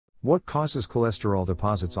What causes cholesterol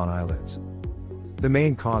deposits on eyelids? The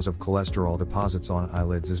main cause of cholesterol deposits on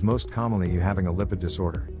eyelids is most commonly you having a lipid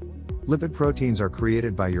disorder. Lipid proteins are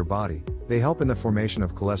created by your body, they help in the formation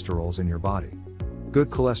of cholesterols in your body.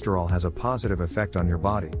 Good cholesterol has a positive effect on your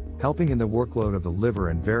body, helping in the workload of the liver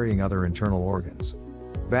and varying other internal organs.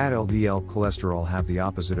 Bad LDL cholesterol have the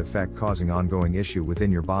opposite effect, causing ongoing issue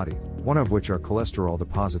within your body, one of which are cholesterol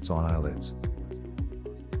deposits on eyelids.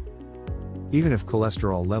 Even if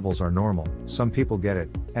cholesterol levels are normal, some people get it,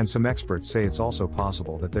 and some experts say it's also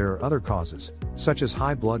possible that there are other causes, such as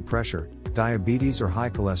high blood pressure, diabetes or high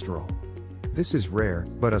cholesterol. This is rare,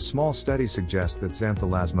 but a small study suggests that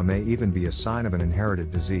Xanthelasma may even be a sign of an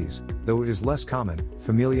inherited disease, though it is less common,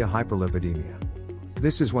 familia-hyperlipidemia.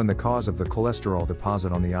 This is when the cause of the cholesterol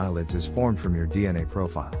deposit on the eyelids is formed from your DNA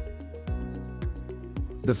profile.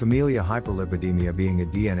 The familia-hyperlipidemia being a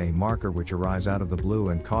DNA marker which arise out of the blue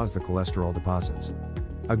and cause the cholesterol deposits.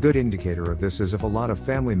 A good indicator of this is if a lot of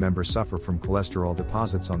family members suffer from cholesterol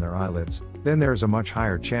deposits on their eyelids, then there is a much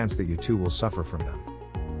higher chance that you too will suffer from them.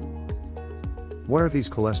 What are these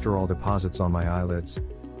cholesterol deposits on my eyelids?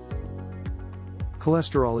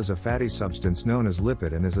 Cholesterol is a fatty substance known as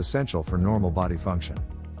lipid and is essential for normal body function.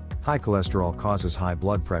 High cholesterol causes high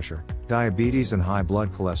blood pressure, diabetes and high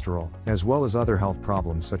blood cholesterol, as well as other health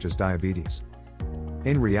problems such as diabetes.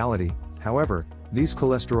 In reality, however, these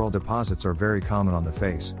cholesterol deposits are very common on the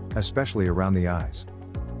face, especially around the eyes.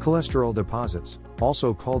 Cholesterol deposits,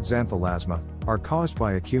 also called xanthelasma, are caused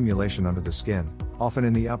by accumulation under the skin, often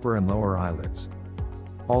in the upper and lower eyelids.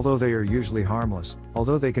 Although they are usually harmless,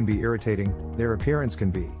 although they can be irritating, their appearance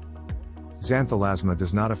can be. Xanthelasma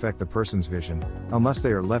does not affect the person's vision, unless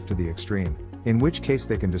they are left to the extreme, in which case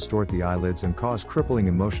they can distort the eyelids and cause crippling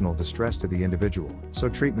emotional distress to the individual, so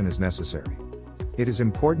treatment is necessary. It is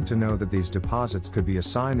important to know that these deposits could be a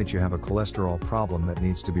sign that you have a cholesterol problem that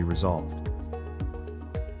needs to be resolved.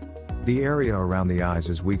 The area around the eyes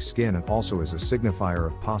is weak skin and also is a signifier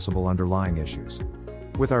of possible underlying issues.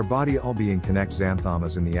 With our body all being connect,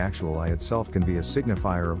 xanthomas in the actual eye itself can be a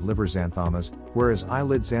signifier of liver xanthomas, whereas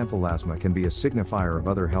eyelid xanthelasma can be a signifier of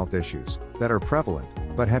other health issues that are prevalent,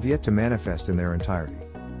 but have yet to manifest in their entirety.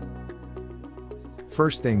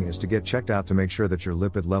 First thing is to get checked out to make sure that your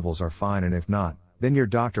lipid levels are fine, and if not, then your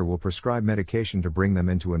doctor will prescribe medication to bring them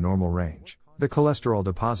into a normal range. The cholesterol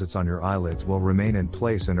deposits on your eyelids will remain in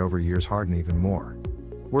place and over years harden even more.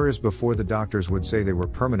 Whereas before the doctors would say they were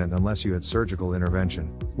permanent unless you had surgical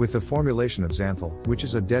intervention, with the formulation of Xanthel, which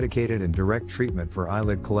is a dedicated and direct treatment for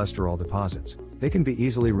eyelid cholesterol deposits, they can be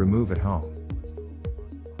easily removed at home.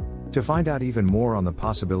 To find out even more on the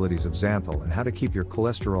possibilities of Xanthel and how to keep your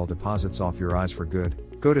cholesterol deposits off your eyes for good,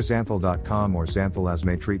 go to xanthel.com or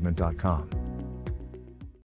xanthelasmatreatment.com.